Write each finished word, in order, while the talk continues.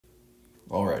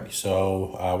Alrighty,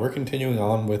 so we're continuing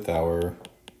on with our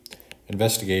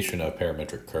investigation of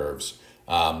parametric curves.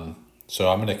 So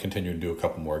I'm going to continue to do a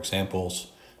couple more examples.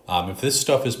 If this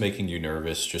stuff is making you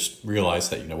nervous, just realize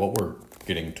that, what we're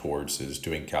getting towards is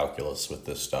doing calculus with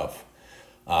this stuff.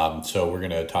 So we're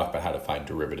going to talk about how to find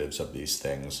derivatives of these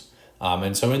things.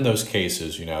 And so in those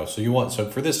cases,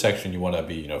 so for this section, you want to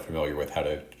be, familiar with how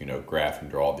to, graph and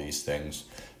draw these things.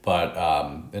 But,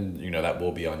 and that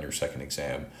will be on your second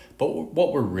exam. But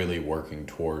what we're really working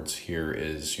towards here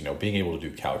is, being able to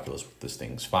do calculus with these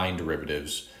things, find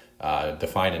derivatives,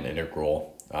 define an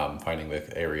integral, finding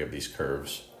the area of these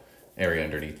curves, area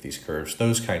underneath these curves,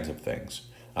 those kinds of things.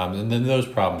 And then those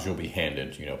problems you'll be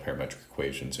handed, parametric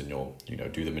equations, and you'll,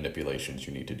 do the manipulations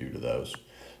you need to do to those.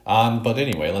 But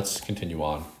anyway, let's continue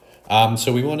on.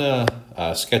 So we want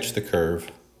to sketch the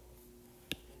curve.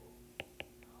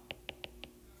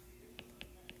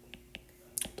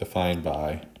 Defined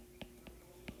by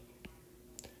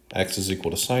x is equal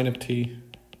to sine of t,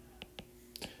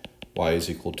 y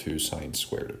is equal to sine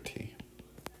squared of t.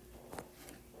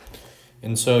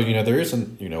 And so, there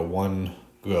isn't, one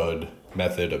good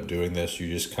method of doing this. You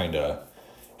just kind of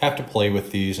have to play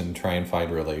with these and try and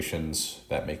find relations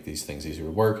that make these things easier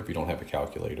to work if you don't have a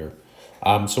calculator.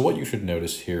 So what you should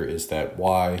notice here is that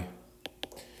y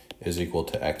is equal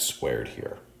to x squared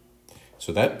here.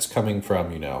 So that's coming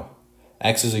from,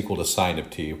 x is equal to sine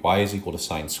of t, y is equal to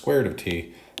sine squared of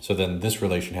t. So then this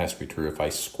relation has to be true. If I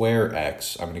square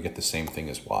x, I'm going to get the same thing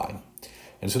as y.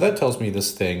 And so that tells me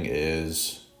this thing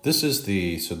is, so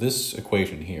this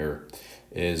equation here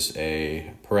is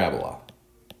a parabola.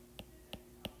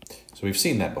 So we've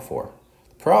seen that before.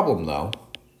 The problem though,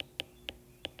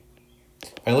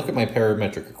 if I look at my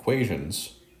parametric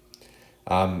equations,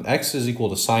 x is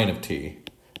equal to sine of t.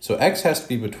 So x has to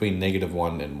be between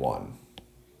 -1 and 1.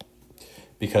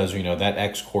 Because, that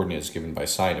x coordinate is given by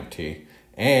sine of t.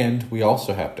 And we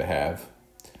also have to have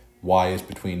y is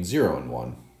between 0 and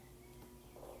 1.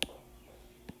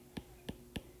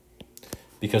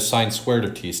 Because sine squared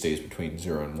of t stays between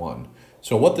 0 and 1.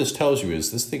 So what this tells you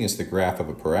is this thing is the graph of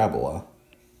a parabola.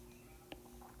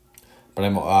 But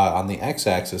I'm on the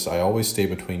x-axis, I always stay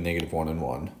between -1 and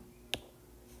 1.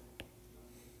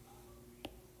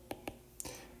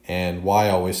 And y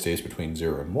always stays between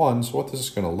 0 and 1. So what this is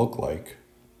going to look like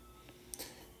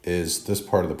is this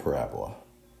part of the parabola.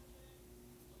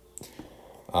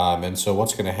 And so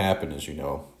what's going to happen is,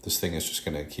 this thing is just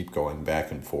going to keep going back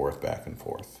and forth.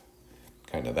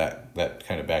 Kind of that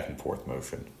kind of back and forth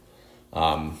motion.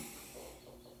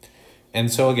 And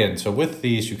so again, so with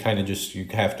these, you kind of you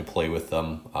have to play with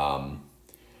them.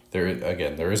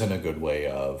 There isn't a good way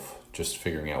of just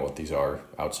figuring out what these are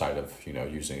outside of,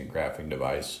 using a graphing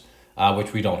device,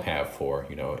 which we don't have for,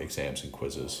 exams and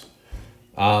quizzes.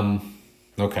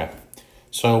 Okay,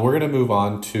 so we're going to move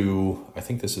on to, I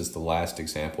think this is the last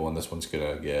example, and this one's going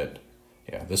to get,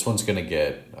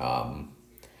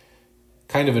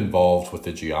 kind of involved with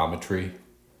the geometry.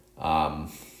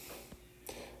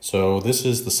 So this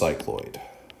is the cycloid.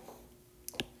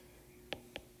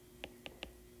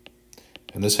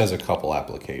 And this has a couple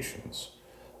applications.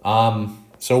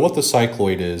 So what the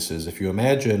cycloid is if you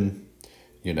imagine,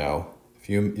 if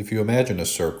you imagine a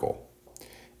circle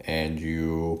and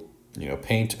you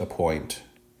paint a point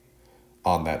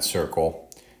on that circle,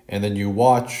 and then you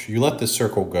let the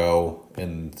circle go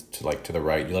to the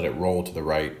right, you let it roll to the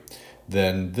right,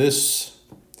 then this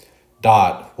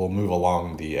dot will move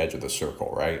along the edge of the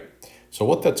circle, right? So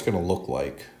what that's going to look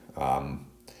like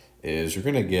is you're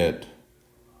going to get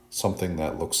something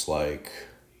that looks like,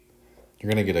 you're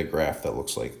going to get a graph that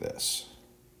looks like this.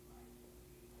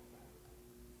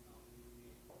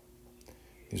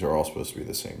 These are all supposed to be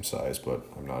the same size, but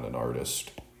I'm not an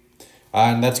artist.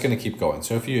 And that's going to keep going.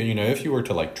 So if you were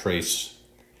to trace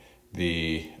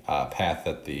the path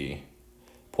that the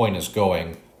point is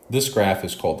going, this graph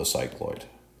is called the cycloid.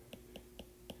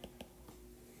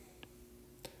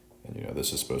 And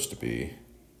this is supposed to be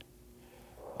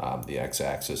the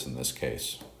x-axis in this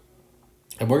case.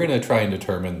 And we're going to try and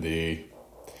determine the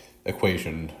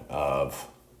equation of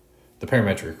the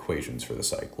parametric equations for the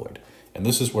cycloid. And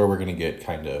this is where we're going to get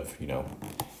kind of,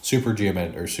 super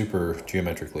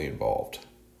geometrically involved.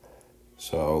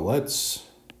 So let's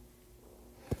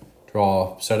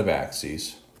draw a set of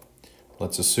axes.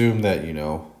 Let's assume that,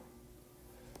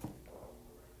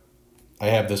 I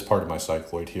have this part of my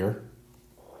cycloid here.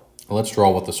 And let's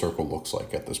draw what the circle looks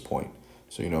like at this point.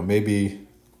 So, maybe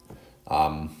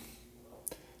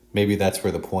that's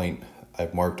where the point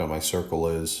I've marked on my circle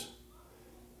is.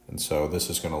 And so this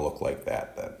is going to look like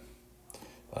that then.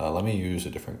 Let me use a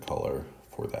different color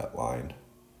for that line.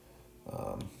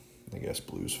 guess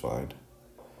blue's fine.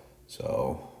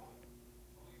 So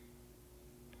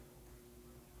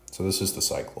this is the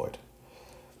cycloid.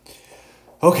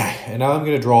 Okay, and now I'm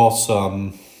going to draw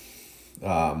some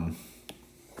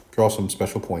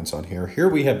special points on here. Here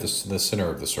we have the center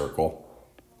of the circle,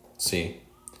 C.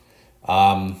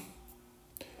 And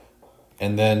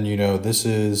then, this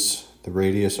is the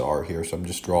radius R here, so I'm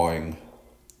just drawing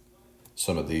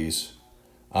some of these.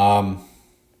 I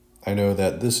know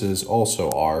that this is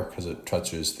also R because it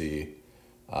touches the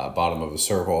bottom of the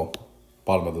circle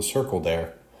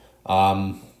there.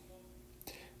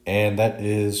 And that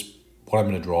is what I'm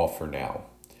going to draw for now.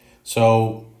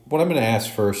 So what I'm going to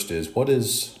ask first is, what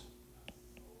is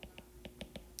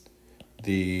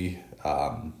the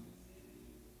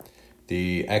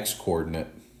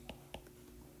x-coordinate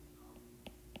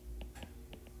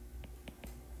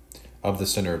of the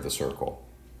center of the circle?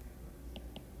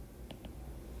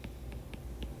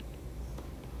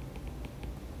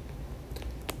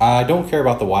 I don't care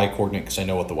about the y-coordinate because I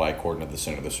know what the y-coordinate of the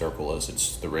center of the circle is.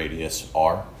 It's the radius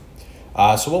r.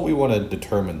 So what we want to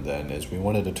determine then is we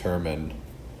want to determine,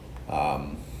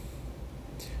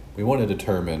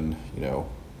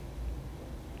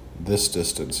 this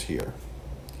distance here.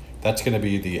 That's going to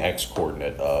be the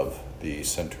x-coordinate of the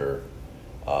center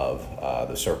of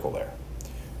the circle there.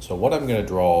 So what I'm going to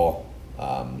draw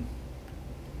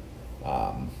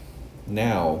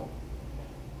now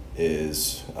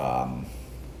is,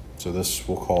 so this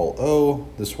we'll call O,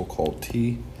 this we'll call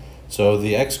T. So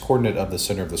the x-coordinate of the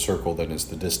center of the circle then is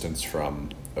the distance from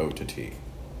O to T.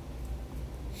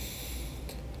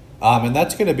 And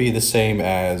that's going to be the same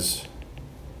as,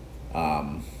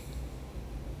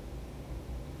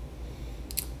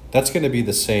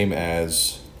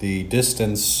 the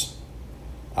distance,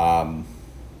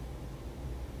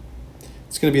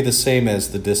 it's going to be the same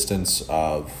as the distance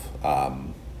of,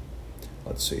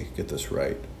 let's see, get this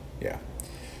right, yeah.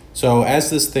 So as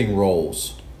this thing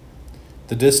rolls,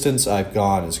 the distance I've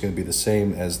gone is going to be the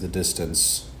same as the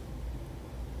distance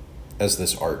as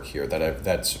this arc here that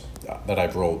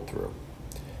I've rolled through.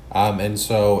 And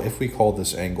so if we call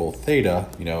this angle theta,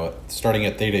 starting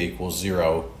at theta equals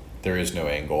 0, there is no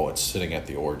angle. It's sitting at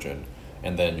the origin.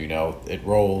 And then, it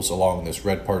rolls along this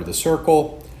red part of the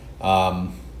circle.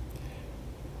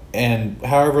 And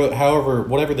however,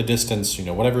 whatever the distance,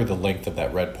 whatever the length of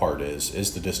that red part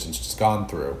is the distance it's gone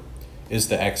through, is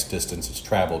the x distance it's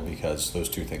traveled, because those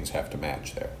two things have to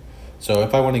match there. So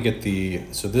if I want to get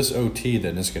so this OT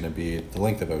then is going to be, the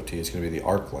length of OT is going to be the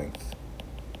arc length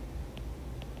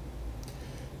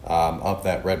of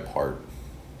that red part.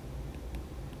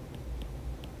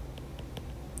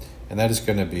 And that is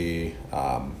going to be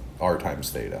r times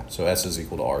theta. So S is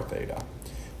equal to r theta.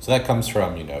 So that comes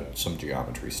from, some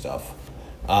geometry stuff.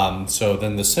 So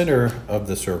then the center of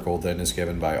the circle then is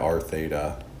given by r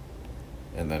theta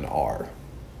and then r.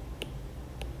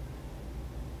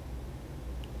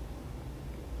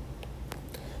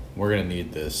 We're going to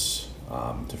need this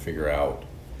to figure out,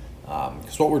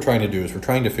 because what we're trying to do is we're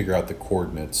trying to figure out the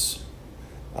coordinates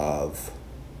of,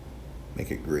 make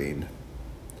it green,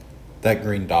 that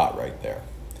green dot right there.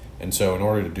 And so in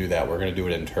order to do that, we're going to do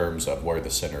it in terms of where the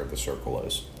center of the circle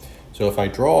is. So if I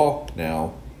draw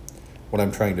now what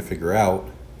I'm trying to figure out,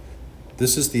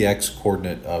 this is the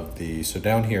x-coordinate of the, so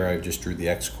down here I just drew the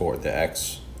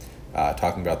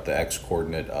talking about the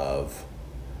x-coordinate of,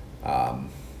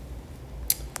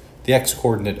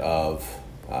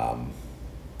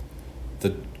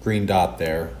 the green dot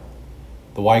there.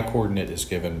 The y-coordinate is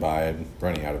given by, I'm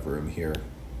running out of room here,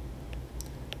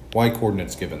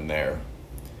 y-coordinate's given there.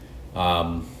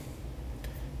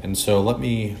 And so let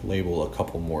me label a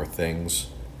couple more things.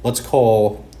 Let's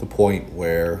call the point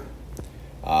where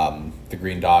the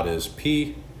green dot is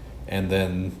P, and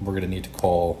then we're going to need to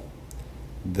call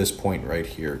this point right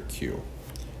here Q.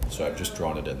 So I've just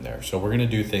drawn it in there. So we're going to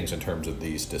do things in terms of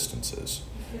these distances.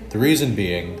 The reason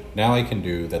being, now I can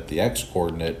do that the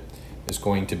x-coordinate is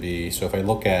going to be, so if I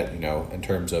look at, in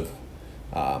terms of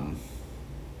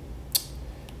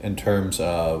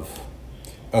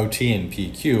OT and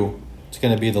PQ, it's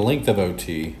going to be the length of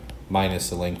OT minus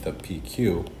the length of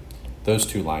PQ, those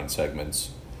two line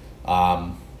segments.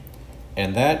 And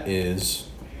that is,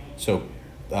 so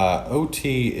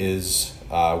OT is,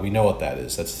 we know what that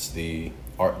is. That's the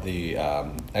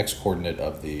x-coordinate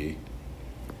of the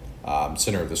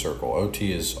center of the circle.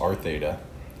 OT is r theta.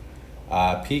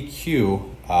 PQ,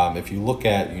 if you look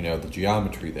at, the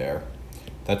geometry there,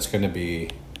 that's going to be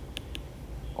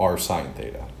r sine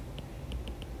theta.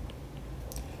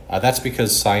 That's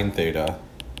because sine theta,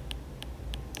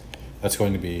 that's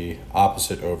going to be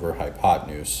opposite over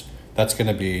hypotenuse. that's going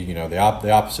to be, you know, the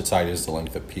opposite side is the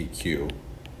length of PQ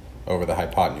over the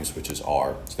hypotenuse, which is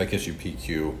r. So that gives you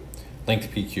PQ.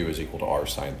 Length PQ is equal to r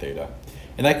sine theta.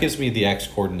 And that gives me the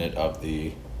x-coordinate of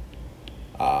the,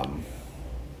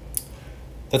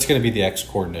 that's going to be the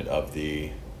x-coordinate of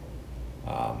the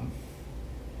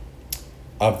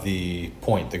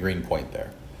point, the green point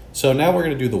there. So now we're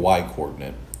going to do the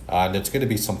y-coordinate, and it's going to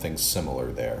be something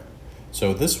similar there.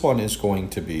 So this one is going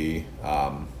to be,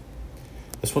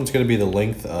 this one's going to be the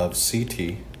length of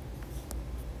CT.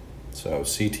 So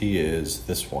CT is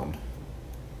this one.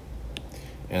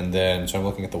 And then, so I'm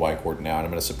looking at the y-coordinate now, and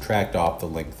I'm going to subtract off the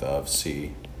length of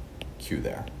CQ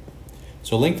there.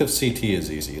 So length of CT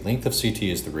is easy. Length of CT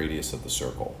is the radius of the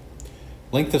circle.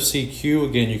 Length of CQ,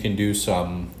 again, you can do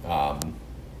some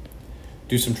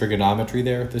trigonometry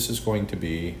there. This is going to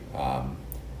be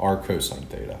r cosine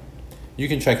theta. You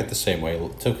can check it the same way.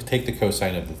 Take the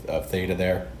cosine of theta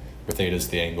there, where theta is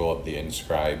the angle of the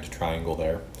inscribed triangle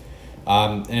there.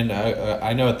 And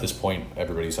I know at this point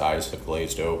everybody's eyes have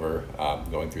glazed over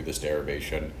going through this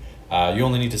derivation. You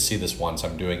only need to see this once.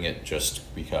 I'm doing it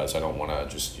just because I don't want to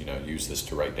just, you know, use this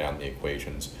to write down the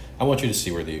equations. I want you to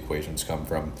see where the equations come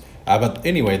from. But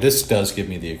anyway, this does give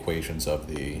me the equations of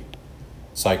the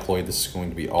cycloid. This is going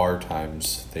to be r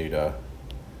times theta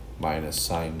minus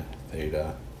sine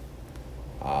theta.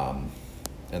 And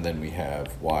then we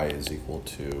have y is equal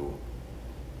to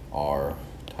r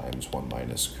times 1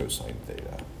 minus cosine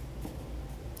theta.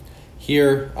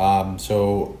 Here,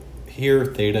 so here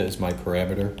theta is my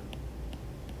parameter.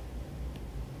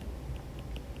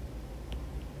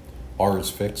 R is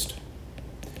fixed.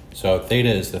 So theta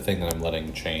is the thing that I'm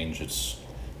letting change. It's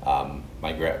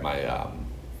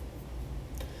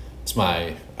it's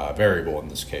my variable in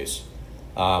this case.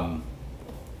 So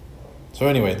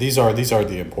anyway, these are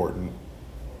the important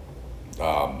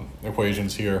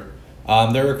equations here.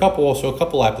 There are a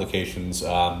couple applications.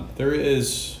 There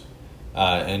is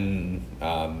in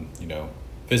you know,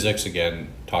 physics, again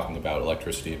talking about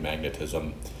electricity and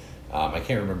magnetism. I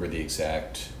can't remember the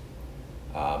exact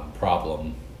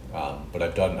problem, but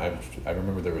I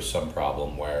remember there was some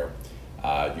problem where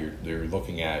you're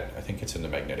looking at, I think it's in the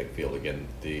magnetic field again,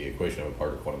 the equation of a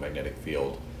particle in a magnetic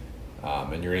field,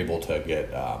 and you're able to get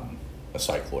a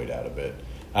cycloid out of it.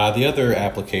 The other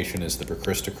application is the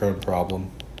Brooks-Christochrone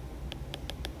problem.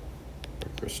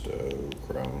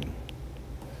 Brooks-Christochrone.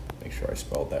 Make sure I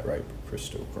spelled that right.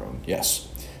 Brooks-Christochrone. Yes.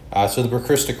 So the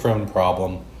Brooks-Christochrone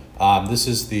problem. This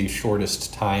is the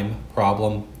shortest time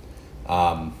problem.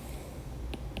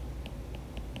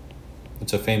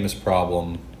 It's a famous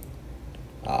problem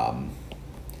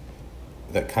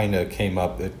that kind of came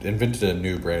up. It invented a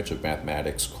new branch of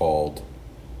mathematics called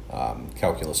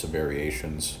calculus of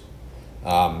variations.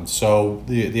 So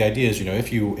the idea is, you know,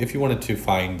 if you wanted to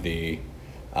find the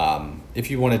if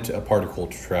you wanted a particle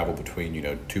to travel between, you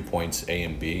know, 2 points A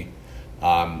and B,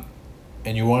 and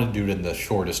you want to do it in the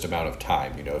shortest amount of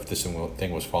time, you know, if this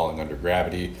thing was falling under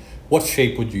gravity, what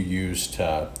shape would you use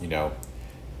to, you know,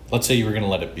 let's say you were going to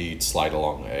let a bead slide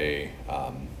along a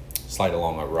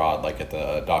rod, like at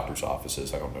the doctor's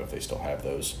offices. I don't know if they still have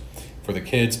those for the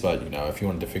kids, but, you know, if you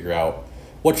wanted to figure out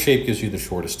what shape gives you the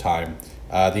shortest time,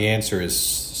 the answer is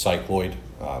cycloid.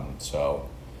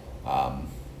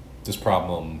 This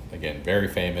problem, again, very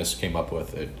famous, came up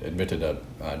with, it invented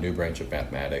a new branch of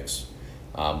mathematics,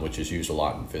 which is used a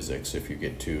lot in physics if you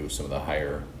get to some of the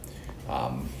higher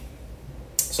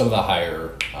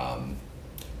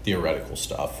theoretical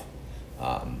stuff.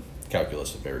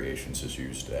 Calculus of variations is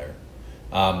used there.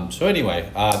 So anyway,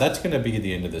 that's going to be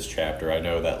the end of this chapter. I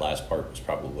know that last part was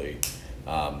probably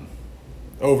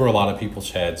over a lot of people's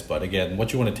heads, but again,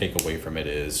 what you want to take away from it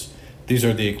is these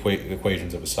are the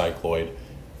equations of a cycloid.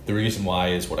 The reason why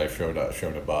is what I've shown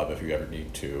above. If you ever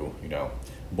need to, you know,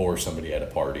 bore somebody at a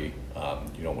party,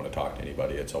 you don't want to talk to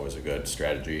anybody. It's always a good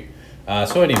strategy.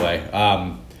 So anyway,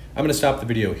 I'm going to stop the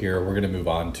video here. We're going to move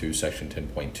on to section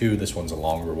 10.2. This one's a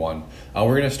longer one.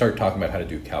 We're going to start talking about how to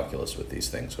do calculus with these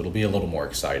things. So it'll be a little more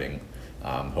exciting,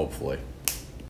 hopefully.